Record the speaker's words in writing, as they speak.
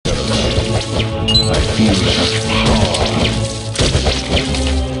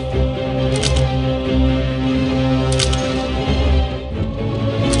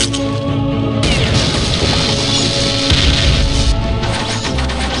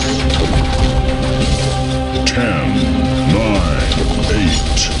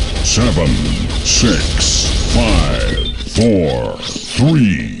Seven, six, five, four,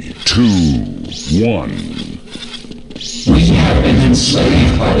 three, two, one. We have been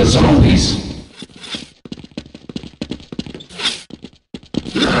enslaved by the zombies.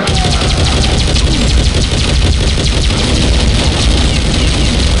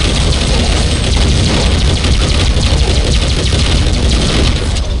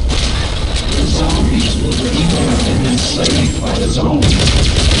 The zombies we have been enslaved by the zombies.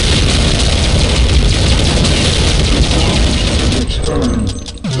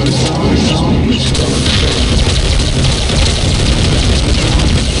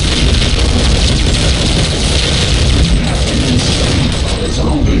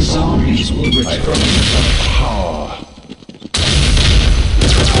 Zombies will return to power.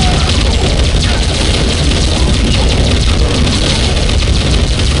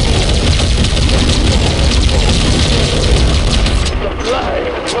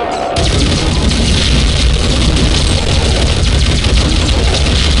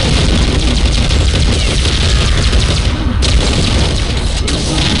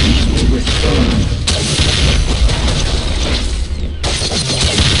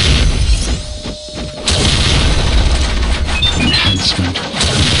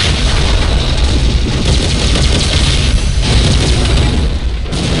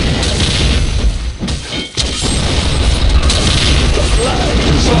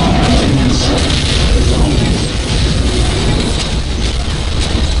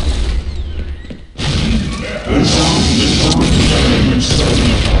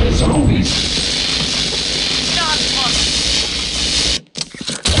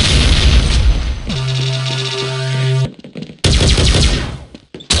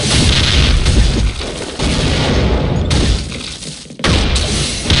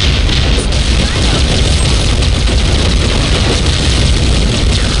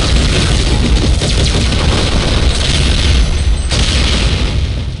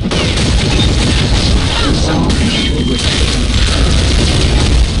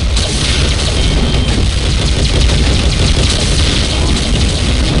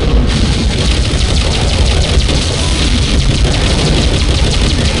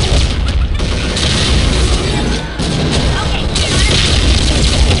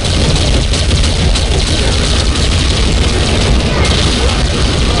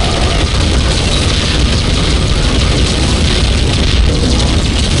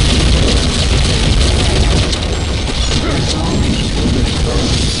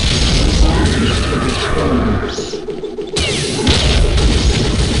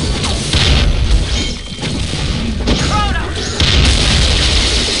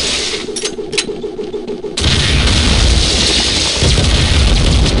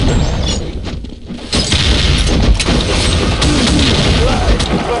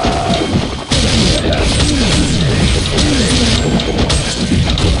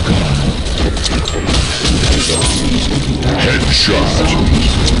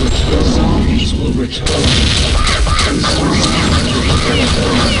 Zombies will return.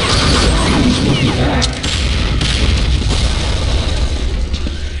 Zombies will be back.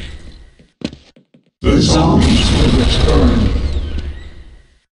 The zombies will return.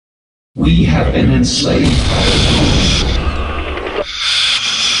 We have been enslaved by the zombies.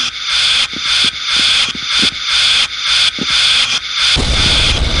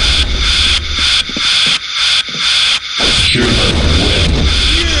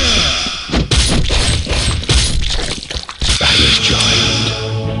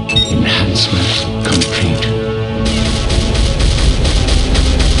 Enhancement complete.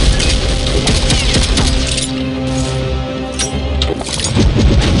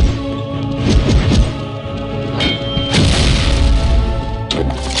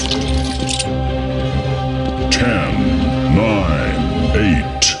 Ten, nine,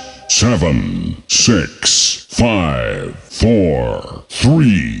 eight, seven, six, five, four,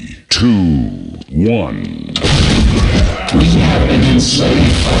 three, two, one. We have been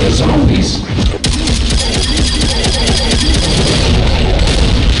enslaved by the zombies.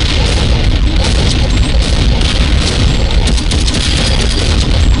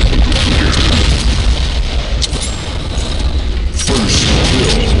 First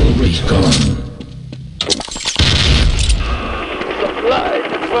kill will reach gun.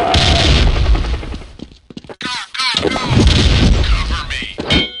 Cover me!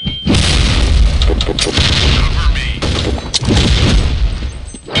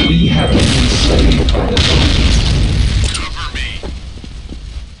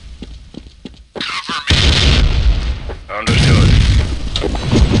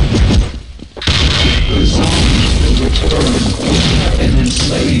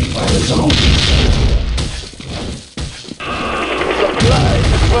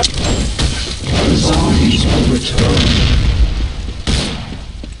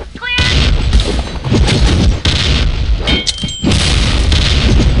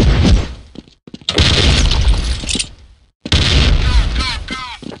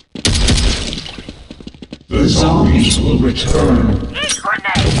 return.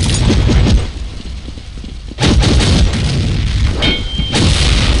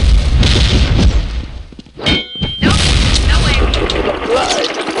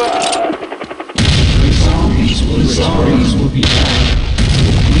 The zombies will be back.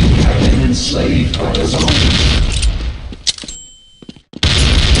 We have been enslaved by the zombies.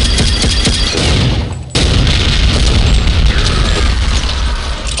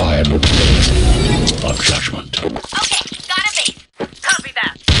 I am the blade of judgment. Okay, got a base. Copy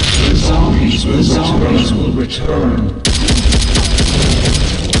that. The zombies will return.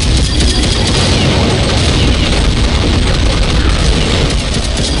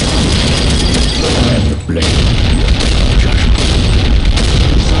 I am the blade of judgment.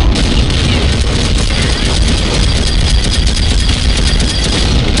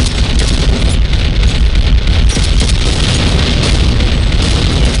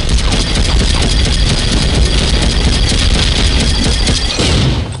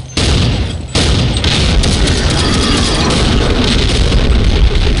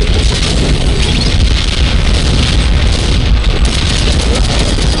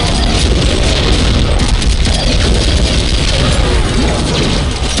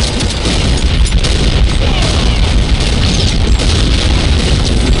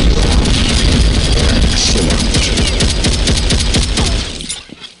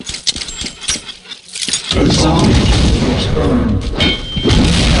 The zombies will return. We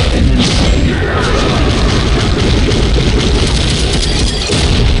have been enslaved.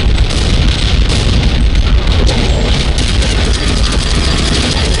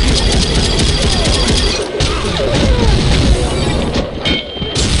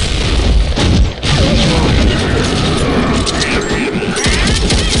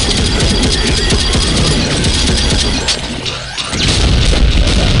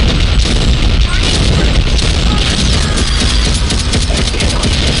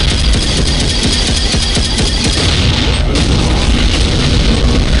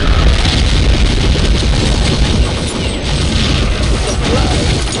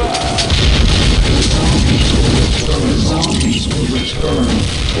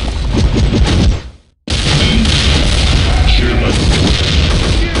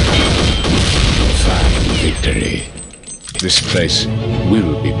 Victory. This place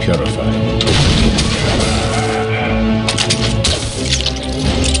will be purified.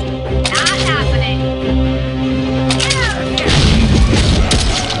 Not happening. Get out of here.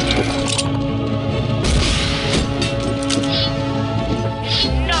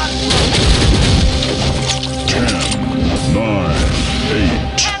 Not 10, 9,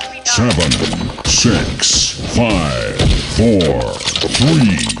 8, 7, 6, 5, 4,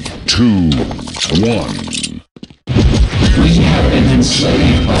 3, 2, 1. We have been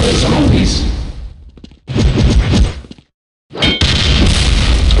enslaved by the zombies.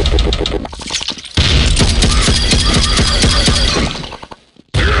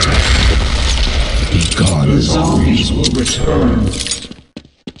 Be gone. The zombies will return.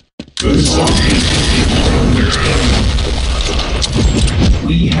 The zombies will return.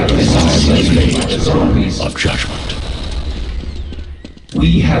 We have been enslaved by the zombies. Of judgment.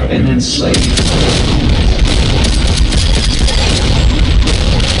 We have been enslaved by the zombies.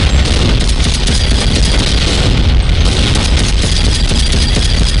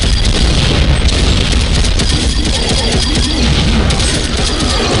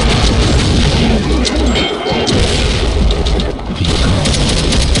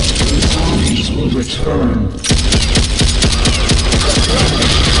 Return.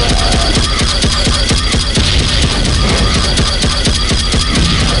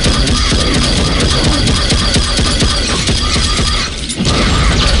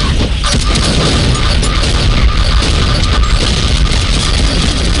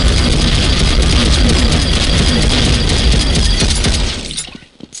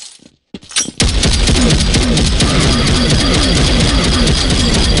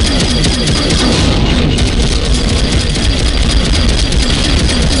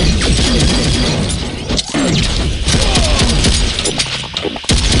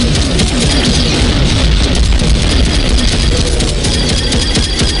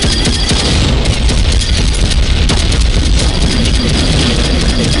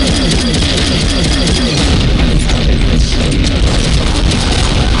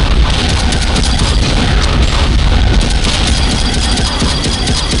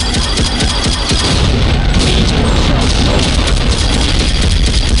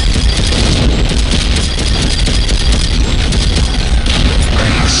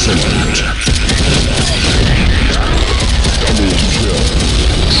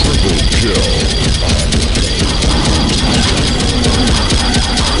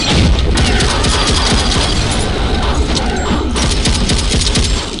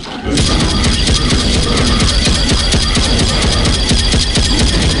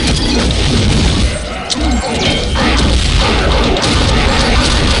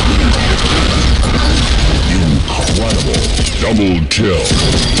 Double kill.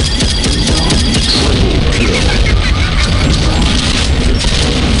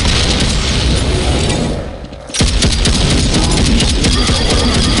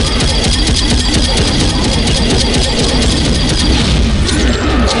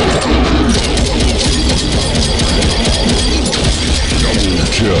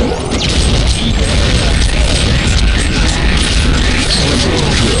 Triple kill.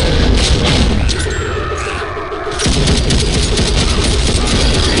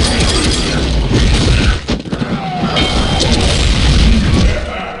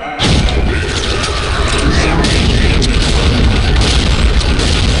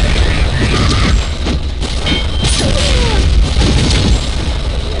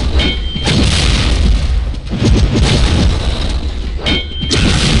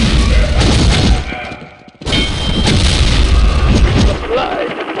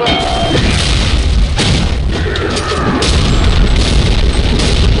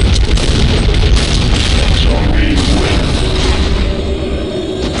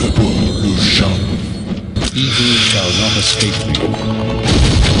 Evil shall not escape me.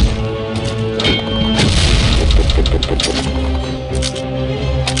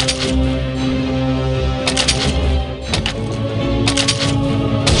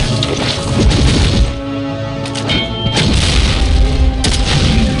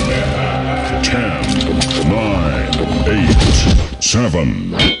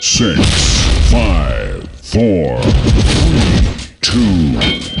 Seven, 6, 5, 4, 3, 2,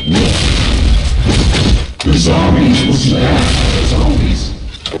 1. The zombies will be back. The zombies.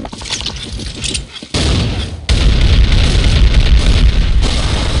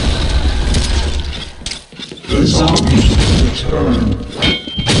 The zombies will return.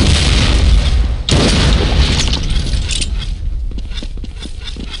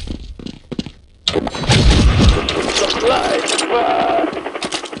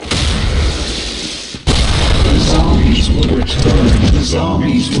 The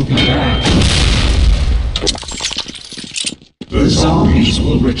zombies will be back. The zombies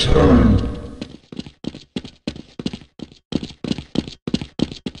will return.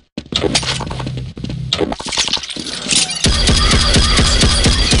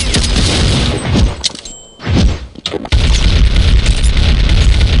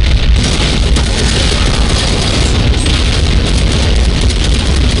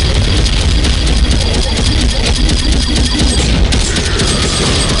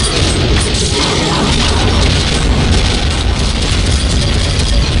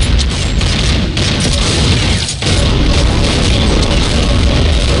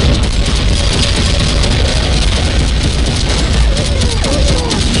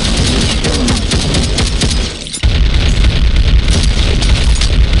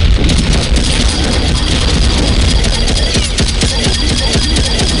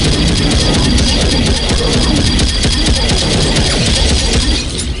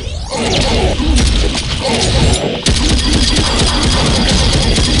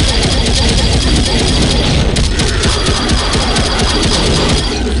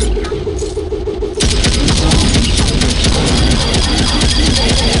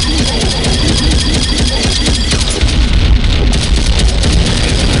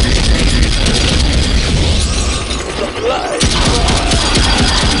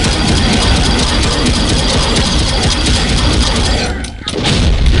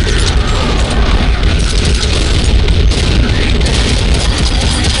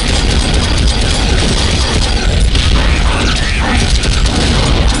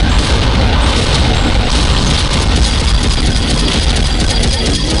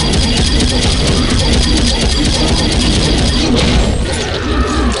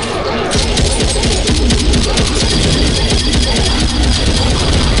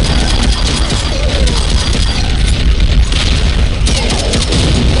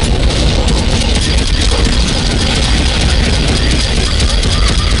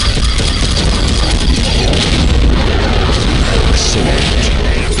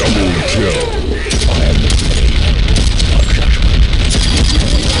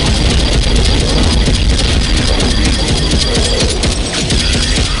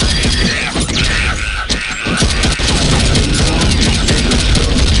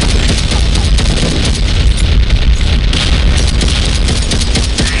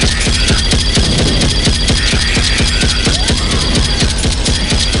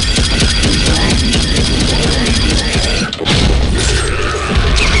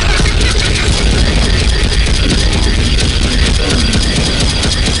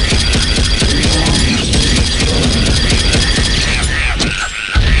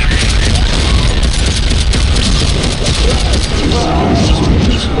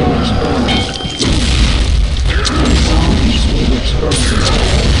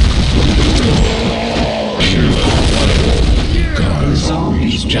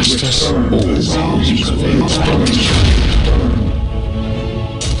 Justice always prevails.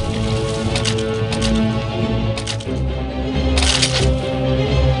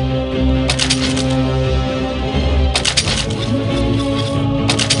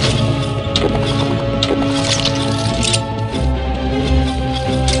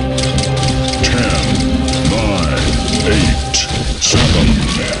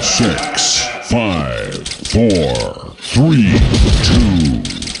 Six, five, four, three, two,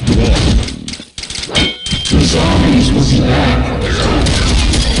 one. The zombies will be back.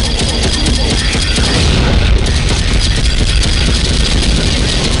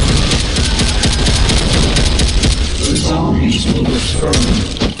 The zombies will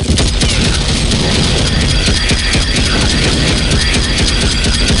return.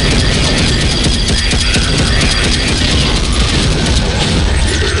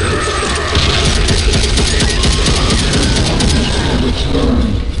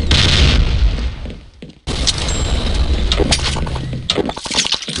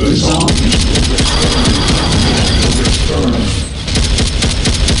 The zombies will return.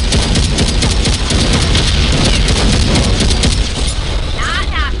 Not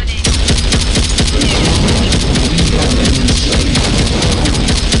happening. We have been enslaved.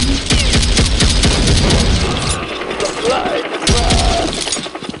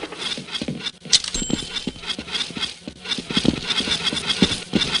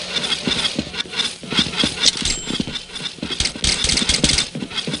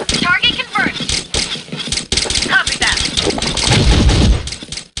 Target confirmed. Copy that.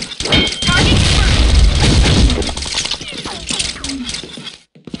 Target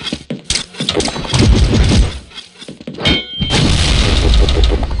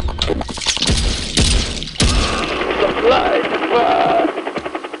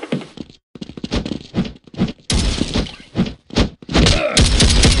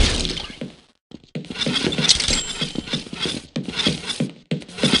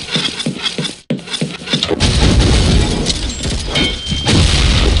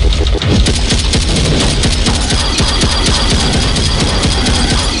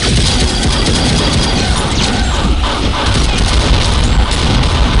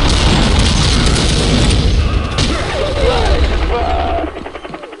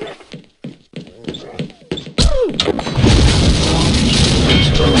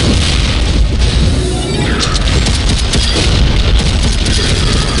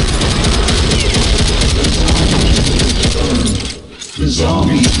The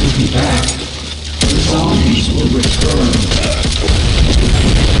zombies will be back. The zombies will return.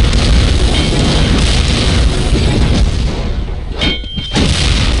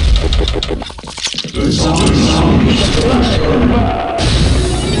 The zombies will return.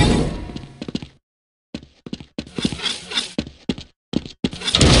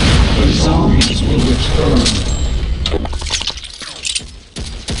 The zombies will return.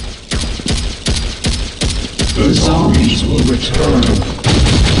 The zombies will return.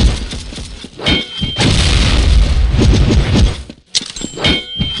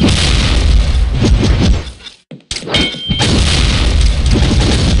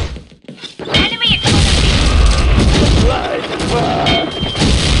 enemy exposed.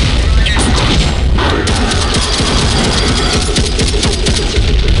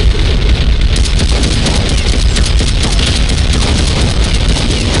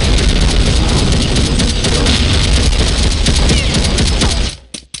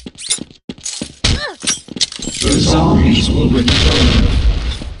 The zombies will return.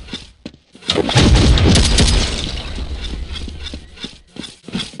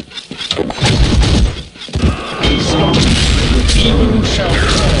 The zombies will return.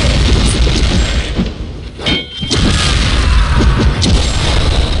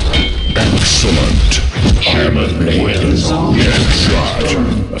 Excellent. Hammer The zombies headshot. will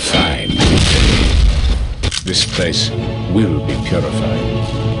return. A fine victory. This place will be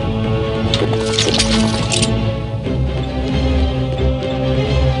purified.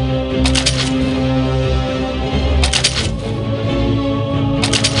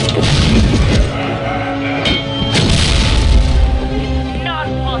 Not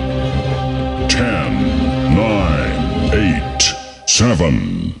possible. 10, 9, 8,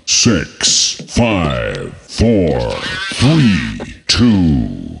 7, 6, 5, 4, 3, 2,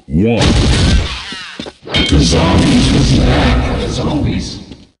 1. The zombies will be back. The zombies.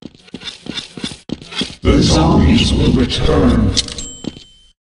 The zombies will return.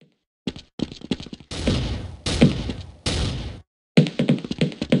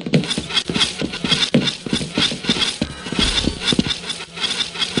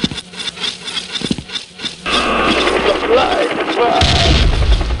 Supply.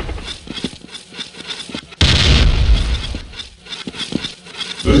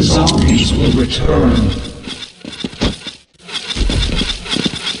 will return.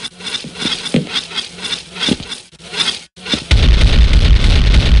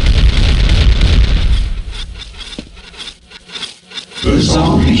 The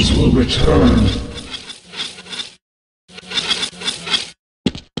zombies will return.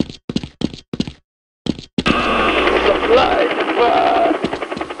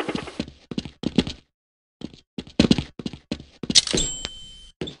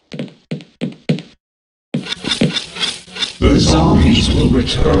 The zombies will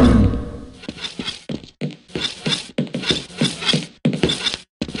return.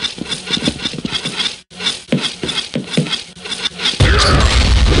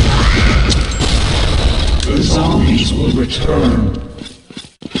 The zombies will return.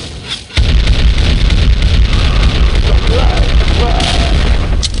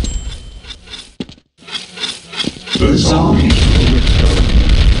 The zombies will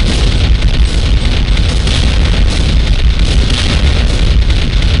return.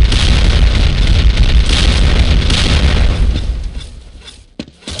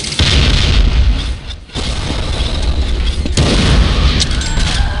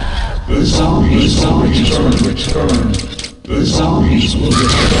 The zombies will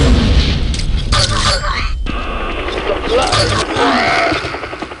return.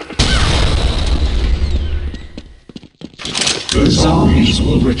 The zombies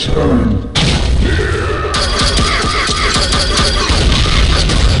will return.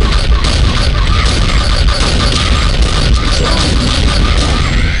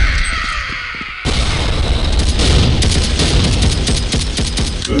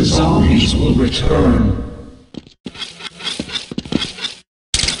 The zombies will return.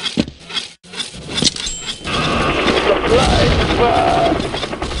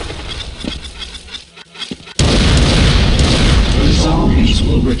 The zombies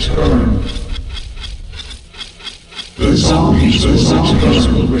will return. The zombies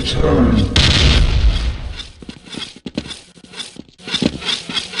will return.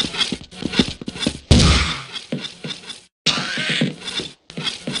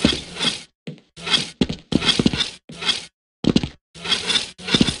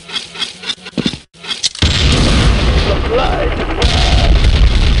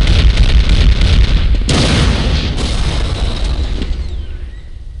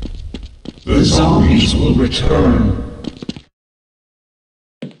 The zombies will return.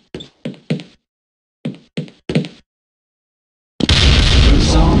 The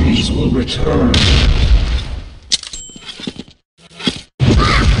zombies will return.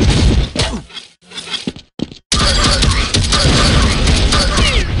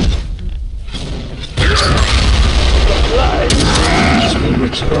 The zombies will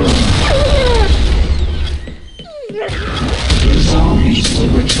return. The zombies will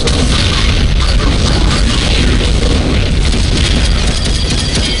return.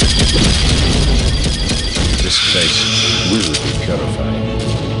 This place will be purified.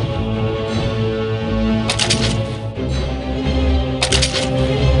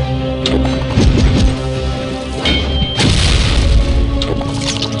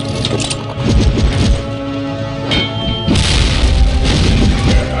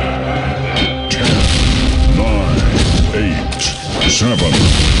 Seven,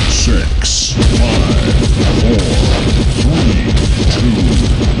 6, 5, 4, 3, 2,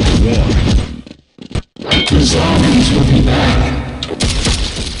 1. The zombies will be back.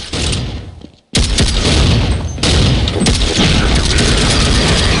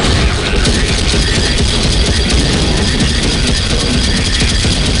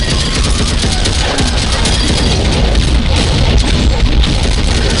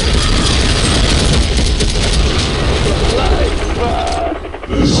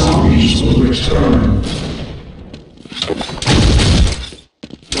 The zombies will return.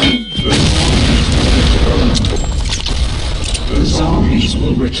 The zombies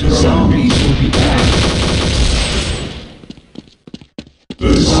will return. The zombies will be back.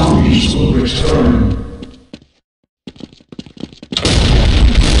 The zombies will return.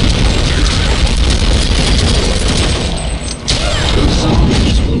 The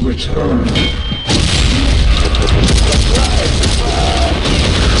zombies will return.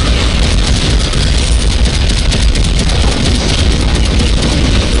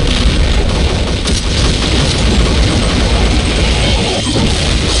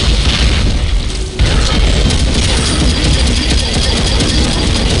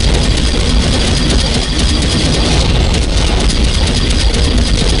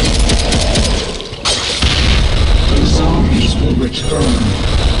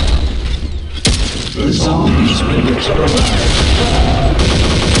 The zombies will return.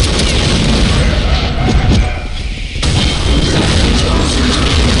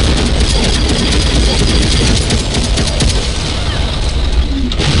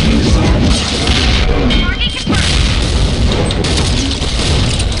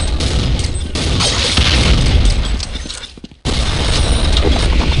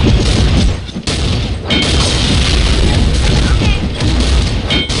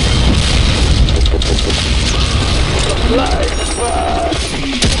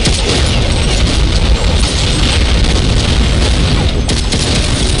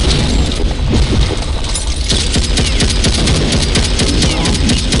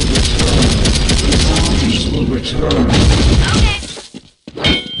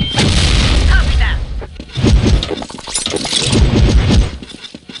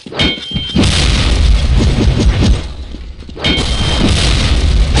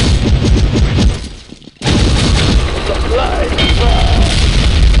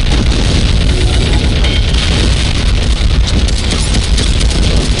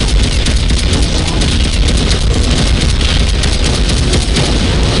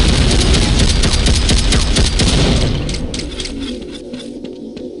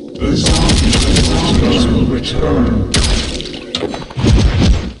 The zombies will return.